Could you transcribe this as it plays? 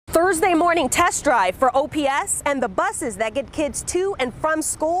Thursday morning test drive for OPS, and the buses that get kids to and from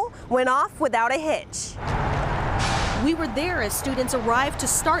school went off without a hitch. We were there as students arrived to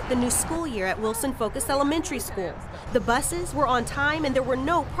start the new school year at Wilson Focus Elementary School. The buses were on time and there were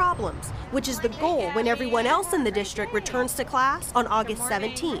no problems, which is the goal when everyone else in the district returns to class on August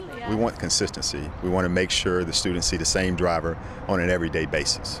 17th. We want consistency. We want to make sure the students see the same driver on an everyday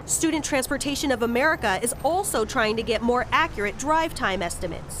basis. Student Transportation of America is also trying to get more accurate drive time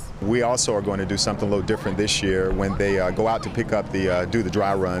estimates. We also are going to do something a little different this year when they go out to pick up do the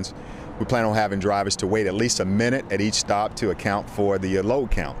dry runs. We plan on having drivers to wait at least a minute at each stop to account for the load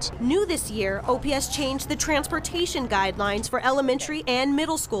counts. New this year, OPS changed the transportation guidelines for elementary and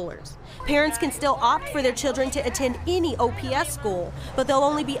middle schoolers. Parents can still opt for their children to attend any OPS school, but they'll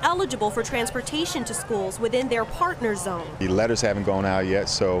only be eligible for transportation to schools within their partner zone. The letters haven't gone out yet,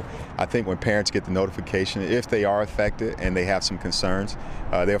 so I think when parents get the notification, if they are affected and they have some concerns,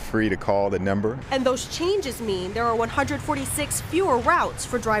 they're free to call the number. And those changes mean there are 146 fewer routes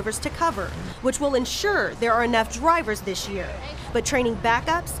for drivers to cover, which will ensure there are enough drivers this year. But training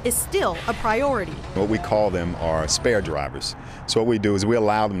backups is still a priority. What we call them are spare drivers. So what we do is we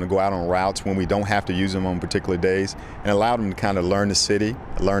allow them to go out on routes when we don't have to use them on particular days and allow them to kind of learn the city,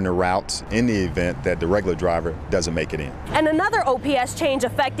 learn the routes in the event that the regular driver doesn't make it in. And another OPS change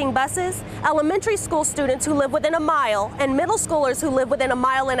affecting buses, elementary school students who live within a mile and middle schoolers who live within a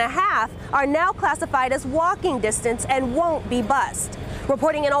mile and a half are now classified as walking distance and won't be bused.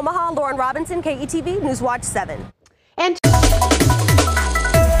 Reporting in Omaha, Laurann Robinson, KETV News Watch 7. And